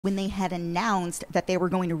When they had announced that they were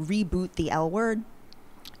going to reboot the L Word,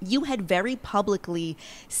 you had very publicly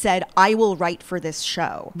said, I will write for this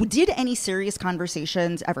show. Did any serious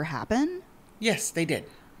conversations ever happen? Yes, they did.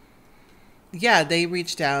 Yeah, they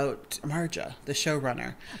reached out. Marja, the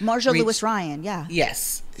showrunner. Marja Lewis Ryan, yeah.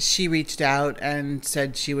 Yes. She reached out and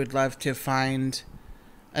said she would love to find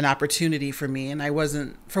an opportunity for me. And I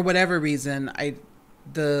wasn't, for whatever reason,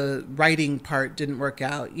 the writing part didn't work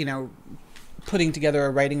out. You know, putting together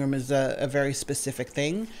a writing room is a very specific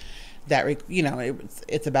thing. That, you know,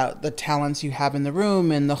 it's about the talents you have in the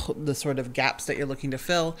room and the sort of gaps that you're looking to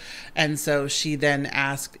fill. And so she then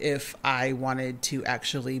asked if I wanted to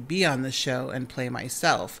actually be on the show and play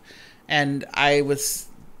myself. And I was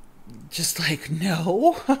just like,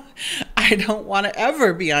 no, I don't want to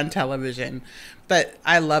ever be on television. But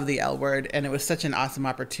I love the L Word, and it was such an awesome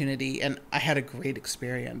opportunity. And I had a great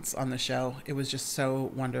experience on the show. It was just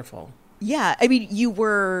so wonderful. Yeah, I mean, you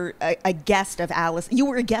were a guest of Alice. You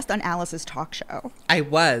were a guest on Alice's talk show. I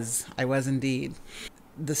was indeed.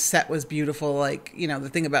 The set was beautiful. Like, you know, the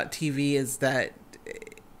thing about TV is that,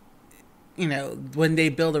 you know, when they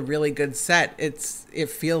build a really good set, it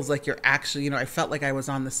feels like you're actually, you know, I felt like I was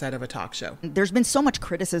on the set of a talk show. There's been so much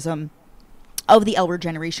criticism of the L Word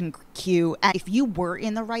Generation Q. And if you were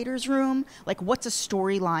in the writer's room, like, what's a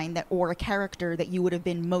storyline or a character that you would have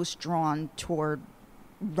been most drawn toward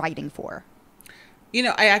writing for? You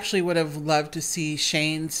know, I actually would have loved to see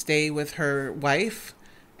Shane stay with her wife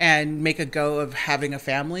and make a go of having a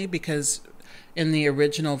family, because in the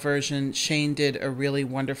original version, Shane did a really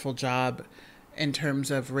wonderful job in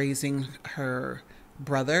terms of raising her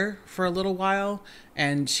brother for a little while,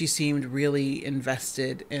 and she seemed really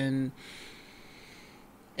invested in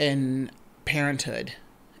parenthood.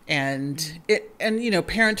 And you know,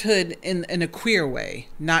 parenthood in a queer way,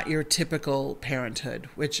 not your typical parenthood,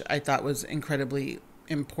 which I thought was incredibly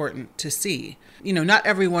important to see. You know, not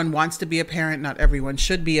everyone wants to be a parent, not everyone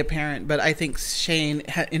should be a parent, but I think Shane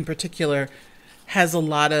in particular has a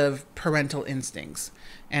lot of parental instincts,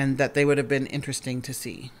 and that they would have been interesting to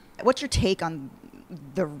see. What's your take on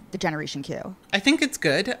the Generation Q? I think it's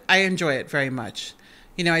good. I enjoy it very much.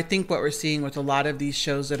 You know, I think what we're seeing with a lot of these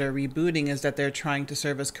shows that are rebooting is that they're trying to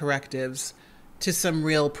serve as correctives to some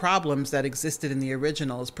real problems that existed in the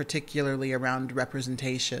originals, particularly around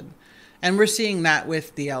representation. And we're seeing that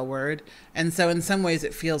with the L Word. And so in some ways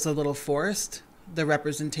it feels a little forced, the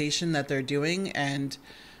representation that they're doing, and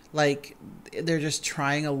like they're just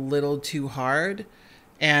trying a little too hard.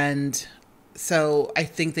 And so I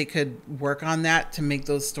think they could work on that to make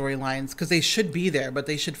those storylines, because they should be there, but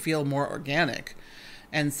they should feel more organic.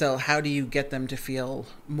 And so how do you get them to feel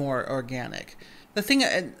more organic? The thing,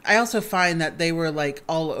 I also find that they were like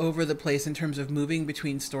all over the place in terms of moving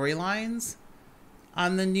between storylines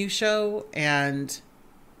on the new show. And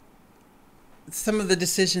some of the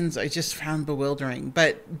decisions I just found bewildering,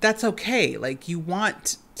 but that's okay. Like, you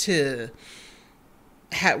want to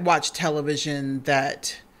watch television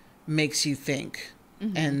that makes you think.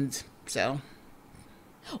 Mm-hmm. And so...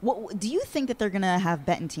 What, do you think that they're going to have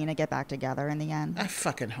Bet and Tina get back together in the end? I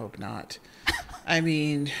fucking hope not. I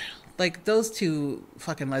mean, like, those two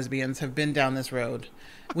fucking lesbians have been down this road.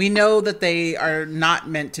 We know that they are not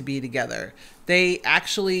meant to be together. They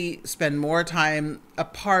actually spend more time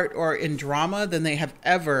apart or in drama than they have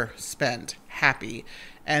ever spent happy.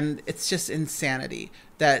 And it's just insanity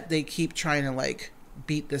that they keep trying to, like,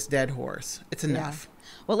 beat this dead horse. It's enough. Yeah.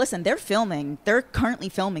 Well, listen, they're currently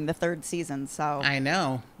filming the 3rd season, so... I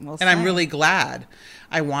know. And I'm really glad.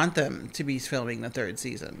 I want them to be filming the 3rd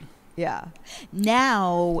season. Yeah.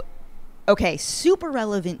 Now, okay, super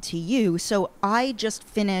relevant to you. So I just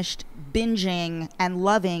finished binging and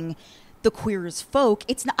loving The Queer as Folk.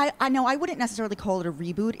 It's not, I know I wouldn't necessarily call it a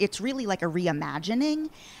reboot. It's really like a reimagining.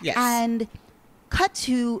 Yes. And cut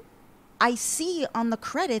to, I see on the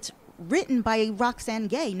credits, written by ROXANE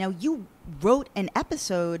Gay. Now, you wrote an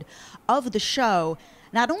episode of the show.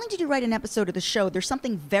 Not only did you write an episode of the show, there's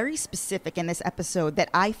something very specific in this episode that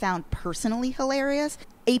I found personally hilarious.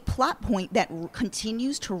 A plot point that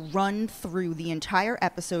continues to run through the entire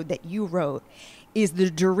episode that you wrote is the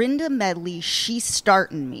Dorinda Medley "She's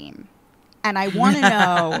Startin" meme. And I want to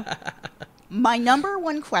know, my number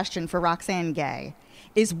one question for ROXANE Gay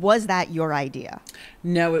is, was that your idea?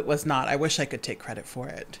 No, it was not. I wish I could take credit for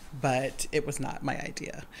it, but it was not my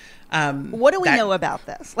idea. What do we know about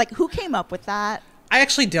this? Like, who came up with that? I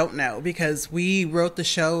actually don't know, because we wrote the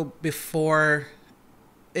show before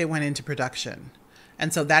it went into production.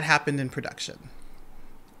 And so that happened in production.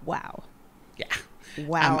 Wow. Yeah.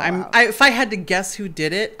 Wow. If I had to guess who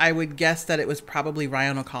did it, I would guess that it was probably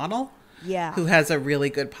Ryan O'Connell. Yeah. who has a really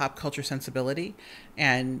good pop culture sensibility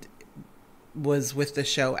and was with the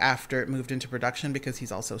show after it moved into production because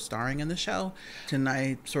he's also starring in the show. And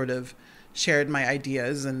I sort of shared my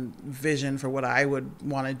ideas and vision for what I would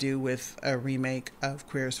want to do with a remake of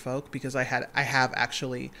Queer as Folk, because I have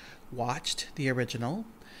actually watched the original.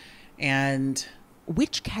 And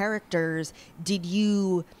which characters did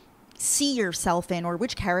you see yourself in, or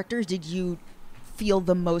which characters did you feel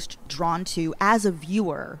the most drawn to as a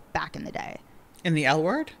viewer back in the day? In the L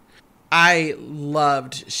Word, I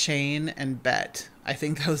loved Shane and Bet. I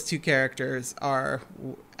think those two characters are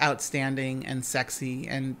outstanding and sexy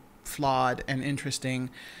and flawed and interesting.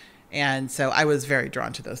 And so I was very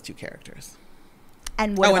drawn to those two characters.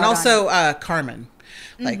 And what and also Carmen.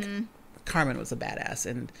 Like, Carmen was a badass,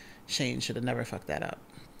 and Shane should have never fucked that up.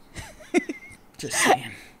 Just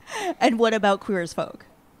saying. And what about Queer as Folk?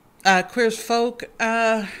 Queer as Folk,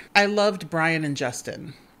 I loved Brian and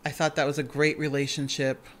Justin. I thought that was a great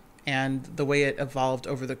relationship, and the way it evolved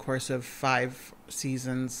over the course of 5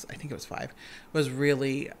 seasons, I think it was 5, was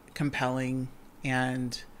really compelling.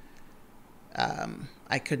 And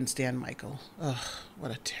I couldn't stand Michael. Ugh,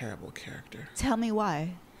 what a terrible character. Tell me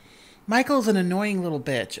why. Michael's an annoying little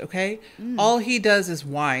bitch, okay? All he does is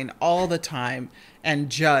whine all the time and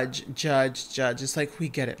judge. It's like, we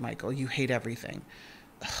get it, Michael. You hate everything.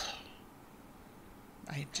 Ugh.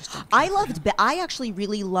 I just don't I actually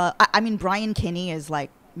really love, I mean, Brian Kinney is like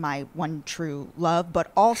my one true love,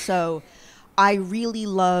 but also I really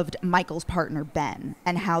loved Michael's partner, Ben,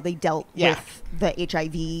 and how they dealt with the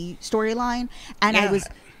HIV storyline. And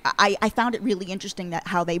I found it really interesting that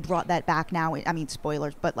how they brought that back now. I mean,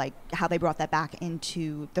 spoilers, but like how they brought that back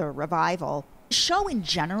into the revival. The show in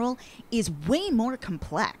general is way more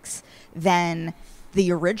complex than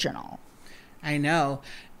the original. I know.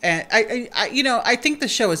 And I think the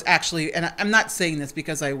show is actually, and I'm not saying this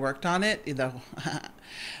because I worked on it, though.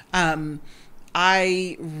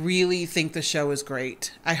 I really think the show is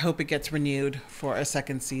great. I hope it gets renewed for a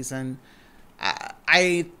second season.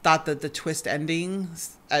 I thought that the twist ending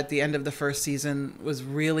at the end of the first season was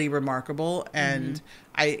really remarkable. And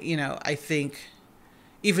I think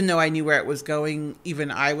even though I knew where it was going, even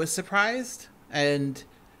I was surprised. And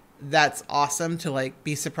that's awesome to like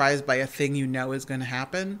be surprised by a thing you know is going to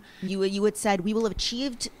happen. You had said we will have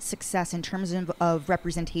achieved success in terms of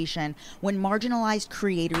representation when marginalized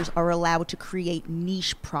creators are allowed to create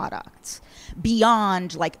niche products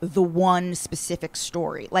beyond like the one specific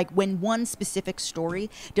story. Like when one specific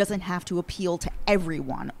story doesn't have to appeal to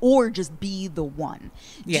everyone or just be the one.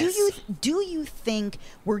 Yes. Do you think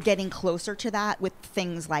we're getting closer to that with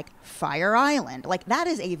things like Fire Island? Like that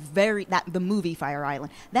is the movie Fire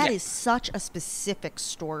Island. That is such a specific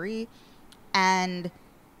story, and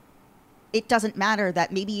it doesn't matter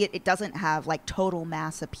that maybe it doesn't have like total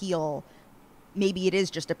mass appeal. Maybe it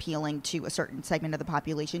is just appealing to a certain segment of the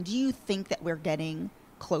population. Do you think that we're getting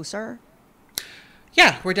closer?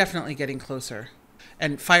 Yeah, we're definitely getting closer.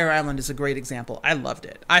 And Fire Island is a great example. I loved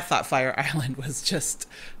it. I thought Fire Island was just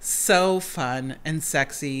so fun and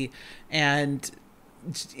sexy and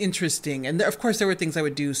interesting. And of course there were things I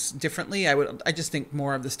would do differently. I just think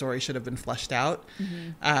more of the story should have been fleshed out.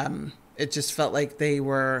 It just felt like they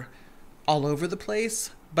were all over the place,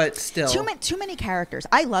 but still too many characters.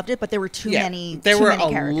 I loved it, but there were too many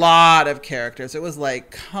characters. Lot of characters. It was like,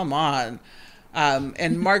 come on.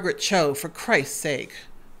 And Margaret Cho, for Christ's sake,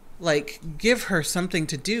 like, give her something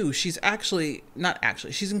to do. She's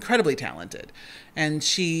she's incredibly talented, and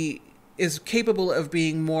she is capable of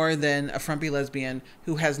being more than a frumpy lesbian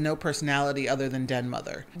who has no personality other than den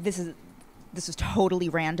mother. This is totally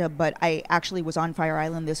random, but I actually was on Fire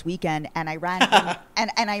Island this weekend, and I ran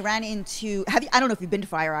and I ran into. I don't know if you've been to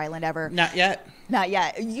Fire Island ever. Not yet. Not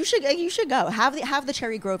yet. You should go. Have the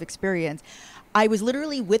Cherry Grove experience. I was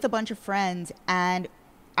literally with a bunch of friends, and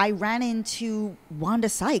I ran into Wanda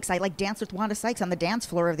Sykes. I like danced with Wanda Sykes on the dance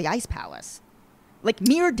floor of the Ice Palace, like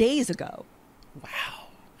mere days ago. Wow.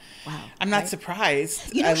 I'm right? not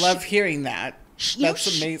surprised. I love hearing that.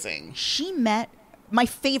 That's amazing. She met, my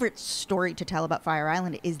favorite story to tell about Fire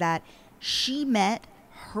Island is that she met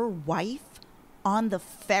her wife on the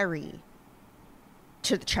ferry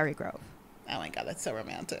to the Cherry Grove. Oh my God, that's so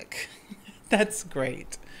romantic. That's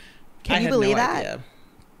great. Can you believe that? Idea.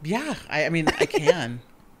 Yeah, I mean, I can.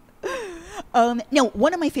 No,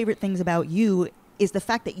 one of my favorite things about you is the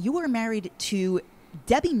fact that you were married to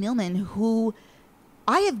Debbie Millman, who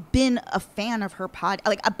I have been a fan of her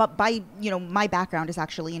but by, my background is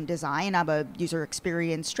actually in design. I'm a user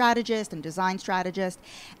experience strategist and design strategist.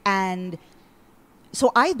 And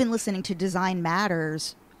so I've been listening to Design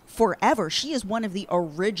Matters forever. She is one of the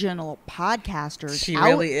original podcasters. She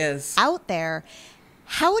really is out there.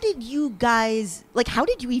 How did you guys, like, how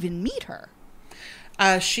did you even meet her?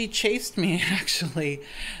 She chased me, actually.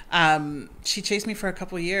 She chased me for a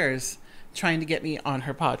couple years trying to get me on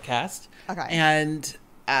her podcast. Okay. And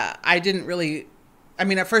I didn't really, I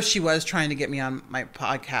mean, at first she was trying to get me on my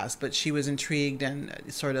podcast, but she was intrigued and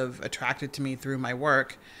sort of attracted to me through my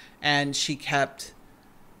work. And she kept,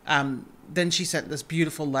 then she sent this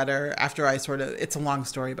beautiful letter after I sort of, it's a long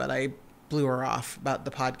story, but I blew her off about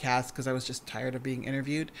the podcast because I was just tired of being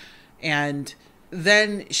interviewed. And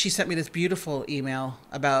then she sent me this beautiful email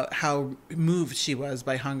about how moved she was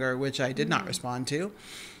by hunger, which I did not respond to.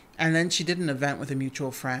 And then she did an event with a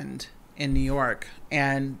mutual friend in New York.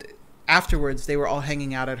 And afterwards, they were all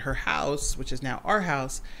hanging out at her house, which is now our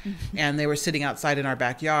house. And they were sitting outside in our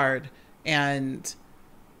backyard. And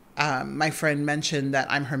my friend mentioned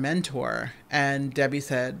that I'm her mentor. And Debbie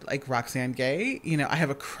said, like, ROXANE Gay, you know, I have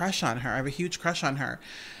a crush on her. I have a huge crush on her.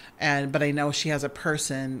 But I know she has a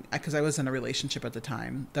person, because I was in a relationship at the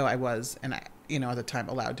time, though I was, and I, you know, at the time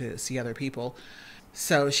allowed to see other people.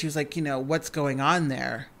 So she was like, you know, what's going on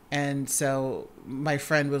there? And so my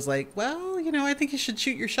friend was like, well, you know, I think you should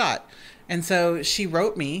shoot your shot. And so she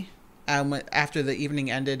wrote me after the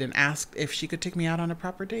evening ended and asked if she could take me out on a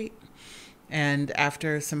proper date. And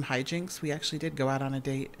after some hijinks, we actually did go out on a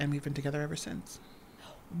date, and we've been together ever since.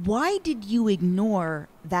 Why did you ignore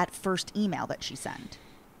that first email that she sent?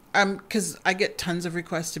 Because I get tons of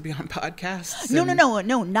requests to be on podcasts. No,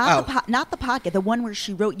 not the podcast. The one where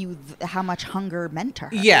she wrote you how much hunger meant to her.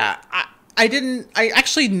 Yeah, I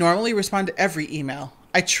actually normally respond to every email.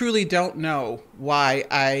 I truly don't know why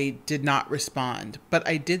I did not respond, but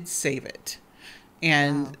I did save it.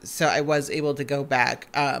 And so I was able to go back.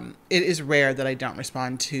 It is rare that I don't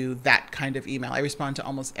respond to that kind of email. I respond to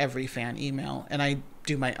almost every fan email, and I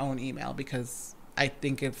do my own email because I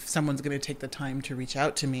think if someone's going to take the time to reach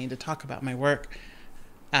out to me to talk about my work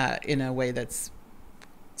in a way that's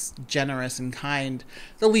generous and kind,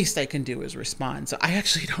 the least I can do is respond. So I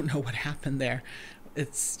actually don't know what happened there.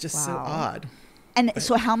 It's just so odd. And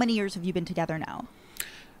so how many years have you been together now?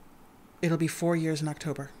 It'll be 4 years in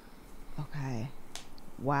October. Okay.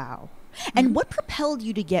 Wow. And what propelled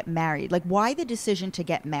you to get married? Like, why the decision to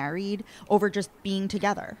get married over just being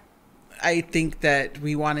together? I think that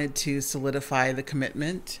we wanted to solidify the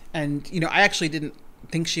commitment. And, you know, I actually didn't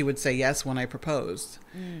think she would say yes when I proposed.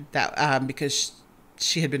 That because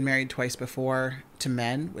she had been married twice before to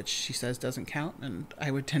men, which she says doesn't count. And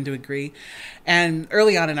I would tend to agree. And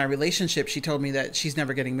early on in our relationship, she told me that she's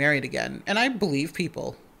never getting married again. And I believe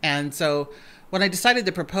people. And so when I decided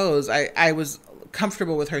to propose, I was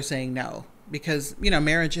comfortable with her saying no. Because, you know,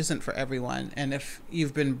 marriage isn't for everyone. And if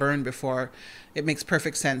you've been burned before, it makes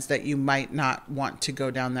perfect sense that you might not want to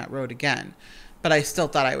go down that road again. But I still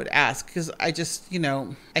thought I would ask because I just, you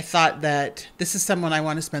know, I thought that this is someone I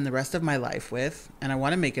want to spend the rest of my life with and I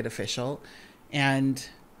want to make it official. And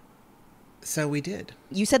so we did.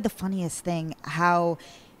 You said the funniest thing, how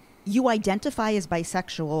you identify as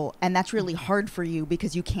bisexual, and that's really hard for you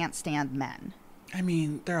because you can't stand men. I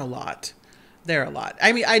mean, there are a lot.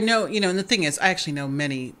 I mean, I know, you know, and the thing is, I actually know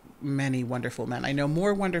many, many wonderful men. I know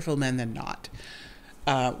more wonderful men than not,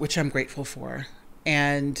 which I'm grateful for.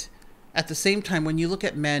 And at the same time, when you look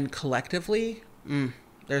at men collectively,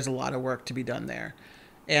 there's a lot of work to be done there.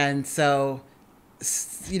 And so,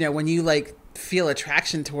 you know, when you like feel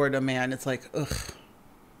attraction toward a man, it's like, ugh,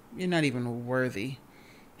 you're not even worthy.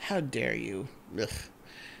 How dare you? Ugh.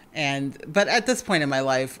 But at this point in my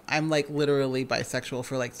life, I'm like literally bisexual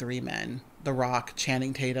for like 3 men. The Rock,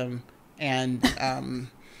 Channing Tatum, and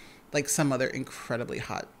like some other incredibly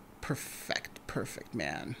hot, perfect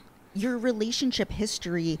man. Your relationship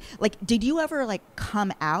history, like, did you ever like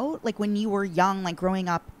come out? Like when you were young, like growing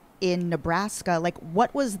up in Nebraska, like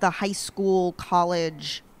what was the high school,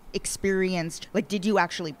 college experience? Like, did you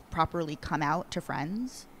actually properly come out to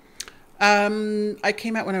friends? I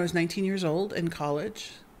came out when I was 19 years old in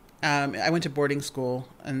college. I went to boarding school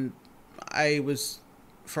and I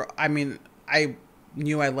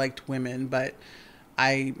knew I liked women, but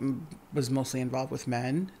I was mostly involved with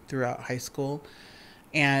men throughout high school.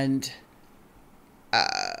 And,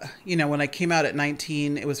 you know, when I came out at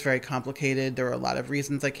 19, it was very complicated. There were a lot of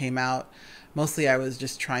reasons I came out. Mostly I was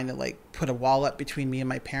just trying to like put a wall up between me and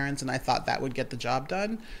my parents. And I thought that would get the job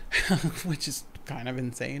done, which is kind of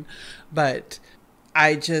insane. But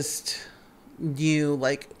I just knew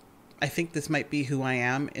like, I think this might be who I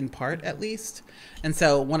am in part, at least. And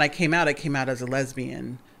so when I came out as a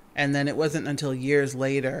lesbian. And then it wasn't until years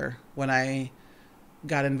later when I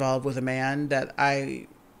got involved with a man that I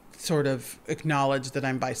sort of acknowledge that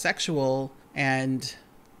I'm bisexual, and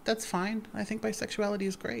that's fine. I think bisexuality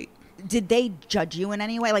is great. Did they judge you in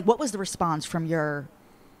any way? Like, what was the response from your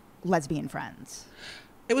lesbian friends?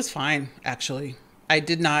 It was fine, actually. I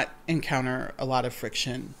did not encounter a lot of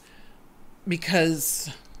friction because,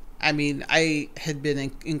 I mean, I had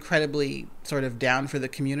been incredibly sort of down for the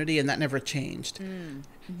community, and that never changed.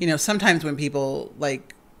 You know, sometimes when people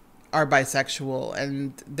like are bisexual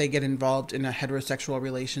and they get involved in a heterosexual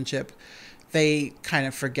relationship, they kind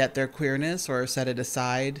of forget their queerness or set it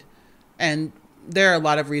aside. And there are a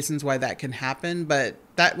lot of reasons why that can happen, but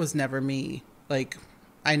that was never me. Like,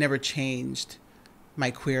 I never changed my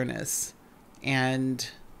queerness. And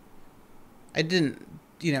I didn't,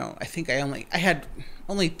 you know, I think I had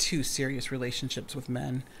only 2 serious relationships with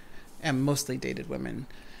men and mostly dated women.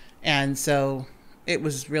 And so it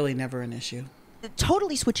was really never an issue.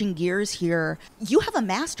 Totally switching gears here. You have a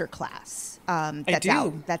masterclass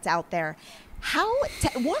that's out there.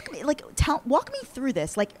 Walk me through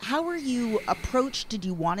this. Like, how were you approached? Did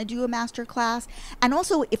you want to do a masterclass? And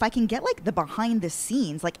also, if I can get like the behind the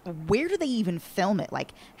scenes, like where do they even film it?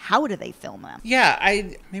 Like, how do they film them?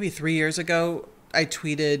 Yeah, maybe 3 years ago, I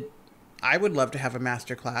tweeted, I would love to have a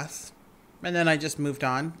masterclass. And then I just moved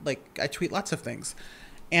on. Like, I tweet lots of things.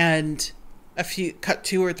 And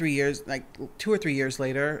 2 or 3 years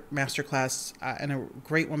later, masterclass, and a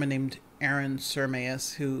great woman named Erin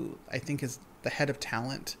Surmaeus, who I think is the head of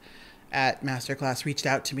talent at Masterclass, reached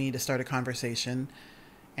out to me to start a conversation.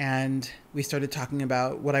 And we started talking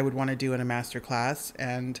about what I would want to do in a masterclass.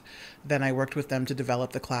 And then I worked with them to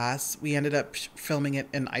develop the class. We ended up filming it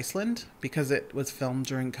in Iceland because it was filmed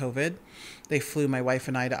during COVID. They flew my wife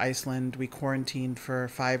and I to Iceland. We quarantined for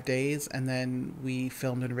 5 days, and then we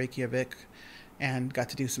filmed in Reykjavik and got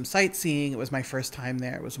to do some sightseeing. It was my first time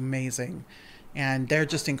there. It was amazing. And they're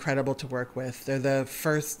just incredible to work with.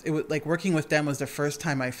 Working with them was the first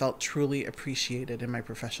time I felt truly appreciated in my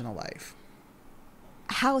professional life.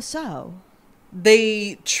 How so?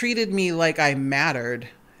 They treated me like I mattered.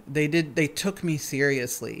 They took me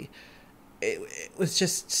seriously. It was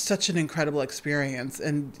just such an incredible experience.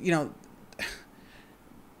 And, you know,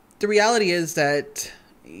 the reality is that,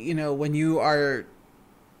 you know, when you are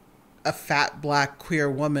a fat, black, queer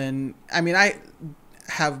woman, I mean, I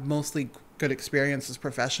have mostly good experiences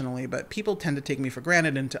professionally, but people tend to take me for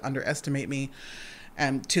granted and to underestimate me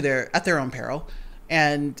and at their own peril.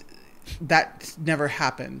 And that never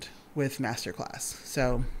happened with Masterclass.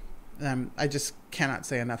 So I just cannot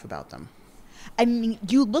say enough about them. I mean,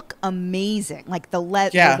 you look amazing. Like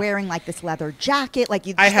you're wearing like this leather jacket.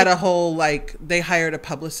 I had a whole, they hired a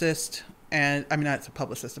publicist, and I mean, not a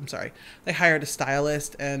publicist, I'm sorry. They hired a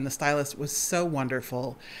stylist, and the stylist was so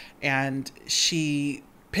wonderful. And she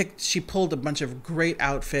pulled a bunch of great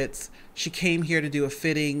outfits. She came here to do a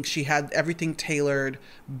fitting. She had everything tailored,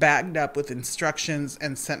 bagged up with instructions,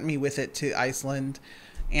 and sent me with it to Iceland.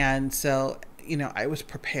 And so, you know, I was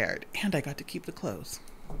prepared, and I got to keep the clothes.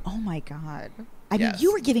 Oh my God. I mean,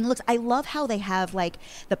 you were giving looks. I love how they have like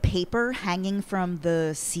the paper hanging from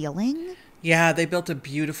the ceiling. Yeah, they built a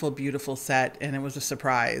beautiful, beautiful set, and it was a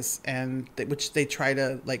surprise, and which they try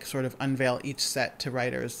to sort of unveil each set to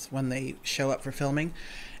writers when they show up for filming.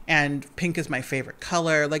 And pink is my favorite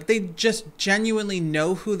color. Like, they just genuinely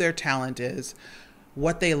know who their talent is,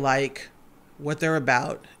 what they like, what they're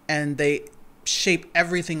about, and they shape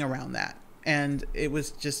everything around that. And it was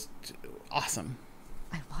just awesome.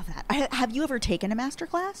 I love that. Have you ever taken a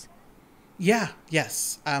masterclass? Yeah,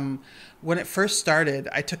 yes. When it first started,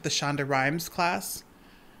 I took the Shonda Rhimes class.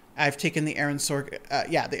 I've taken the Aaron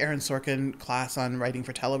Sorkin class on writing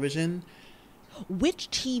for television. Which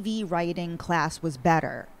TV writing class was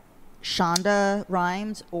better, Shonda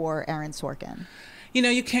Rhimes or Aaron Sorkin? You know,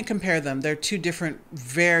 you can't compare them. They're two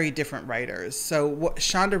very different writers. So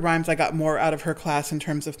Shonda Rhimes, I got more out of her class in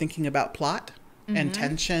terms of thinking about plot and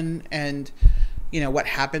tension and, you know, what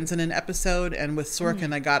happens in an episode. And with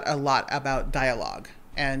Sorkin, I got a lot about dialogue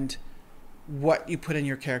and what you put in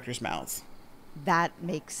your characters' mouths. That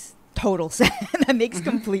makes total sense. That makes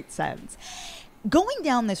complete sense. Going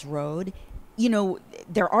down this road, you know,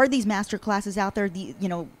 there are these master classes out there.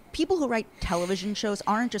 People who write television shows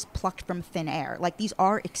aren't just plucked from thin air. Like, these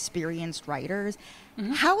are experienced writers.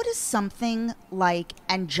 How does something like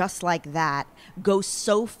And Just Like That go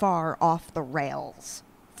so far off the rails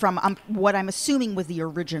from what I'm assuming was the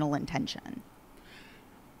original intention?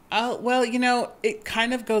 Well, you know, it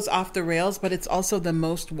kind of goes off the rails, but it's also the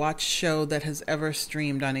most watched show that has ever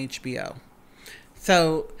streamed on HBO.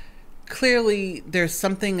 So clearly there's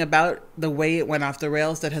something about the way it went off the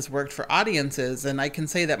rails that has worked for audiences. And I can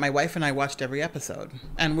say that my wife and I watched every episode,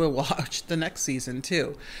 and we'll watch the next season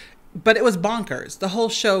too. But it was bonkers. The whole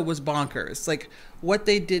show was bonkers. Like what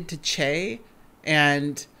they did to Che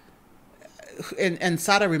and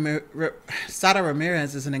Sada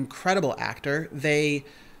Ramirez is an incredible actor. They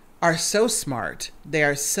are so smart. They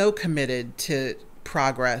are so committed to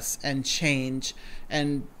progress and change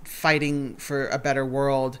and fighting for a better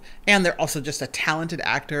world. And they're also just a talented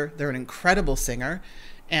actor. They're an incredible singer.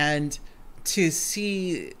 And to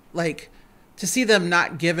see them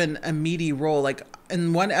not given a meaty role, like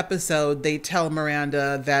in one episode, they tell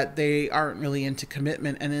Miranda that they aren't really into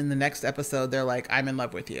commitment. And in the next episode, they're like, I'm in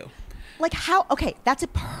love with you. Like how, okay, that's a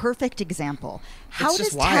perfect example. How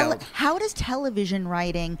does television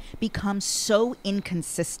writing become so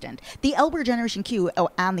inconsistent? The L Word Generation Q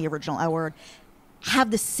and the original L Word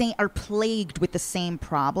are plagued with the same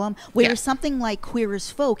problem, where something like Queer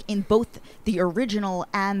as Folk in both the original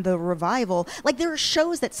and the revival, like there are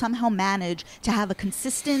shows that somehow manage to have a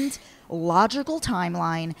consistent logical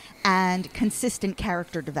timeline and consistent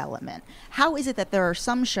character development. How is it that there are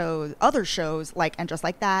some shows, other shows like And Just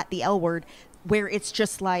Like That, the L Word, where it's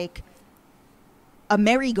just like a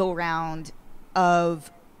merry-go-round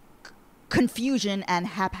of confusion and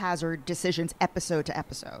haphazard decisions episode to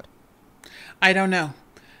episode? I don't know.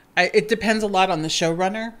 It depends a lot on the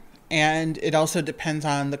showrunner, and it also depends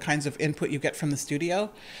on the kinds of input you get from the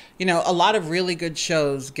studio. You know, a lot of really good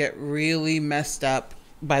shows get really messed up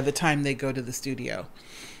by the time they go to the studio,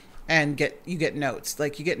 and you get notes.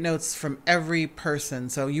 Like you get notes from every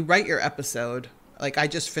person. So you write your episode. Like I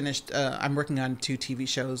just finished, I'm working on 2 TV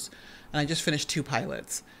shows, and I just finished 2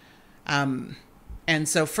 pilots. And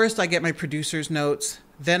so first I get my producer's notes,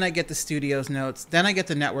 then I get the studio's notes, then I get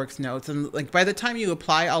the network's notes. And like by the time you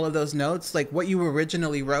apply all of those notes, like what you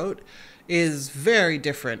originally wrote is very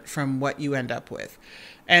different from what you end up with.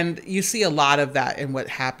 And you see a lot of that in what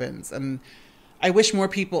happens. And I wish more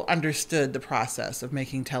people understood the process of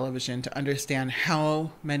making television, to understand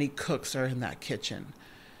how many cooks are in that kitchen.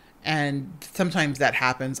 And sometimes that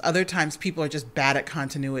happens. Other times people are just bad at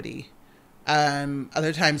continuity.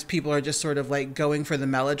 Other times people are just sort of like going for the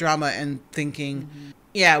melodrama and thinking,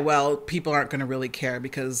 yeah, well, people aren't going to really care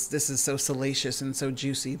because this is so salacious and so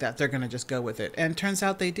juicy that they're going to just go with it. And it turns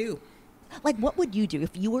out they do. Like, what would you do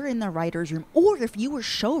if you were in the writer's room, or if you were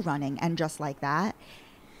show running And Just Like That?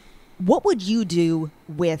 What would you do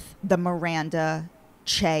with the Miranda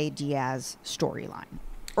Che Diaz storyline?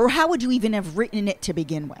 Or how would you even have written it to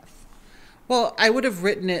begin with? Well, I would have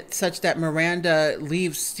written it such that Miranda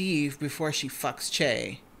leaves Steve before she fucks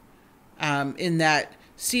Che. In that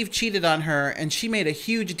Steve cheated on her, and she made a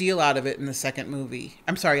huge deal out of it in the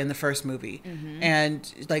in the first movie.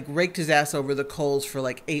 And like raked his ass over the coals for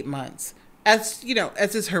like 8 months. As you know,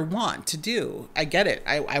 as is her wont to do. I get it.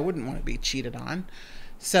 I wouldn't want to be cheated on.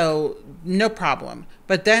 So no problem.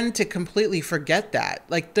 But then to completely forget that,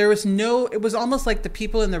 like it was almost like the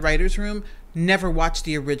people in the writer's room never watched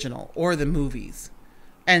the original or the movies.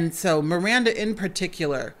 And so Miranda in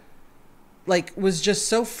particular, like was just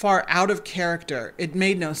so far out of character. It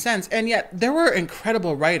made no sense. And yet there were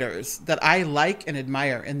incredible writers that I like and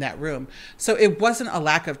admire in that room. So it wasn't a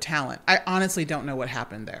lack of talent. I honestly don't know what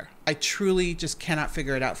happened there. I truly just cannot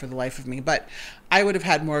figure it out for the life of me. But I would have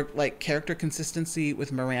had more like character consistency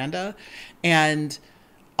with Miranda. And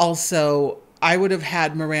also I would have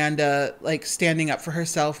had Miranda like standing up for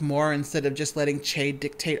herself more instead of just letting Che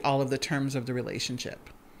dictate all of the terms of the relationship.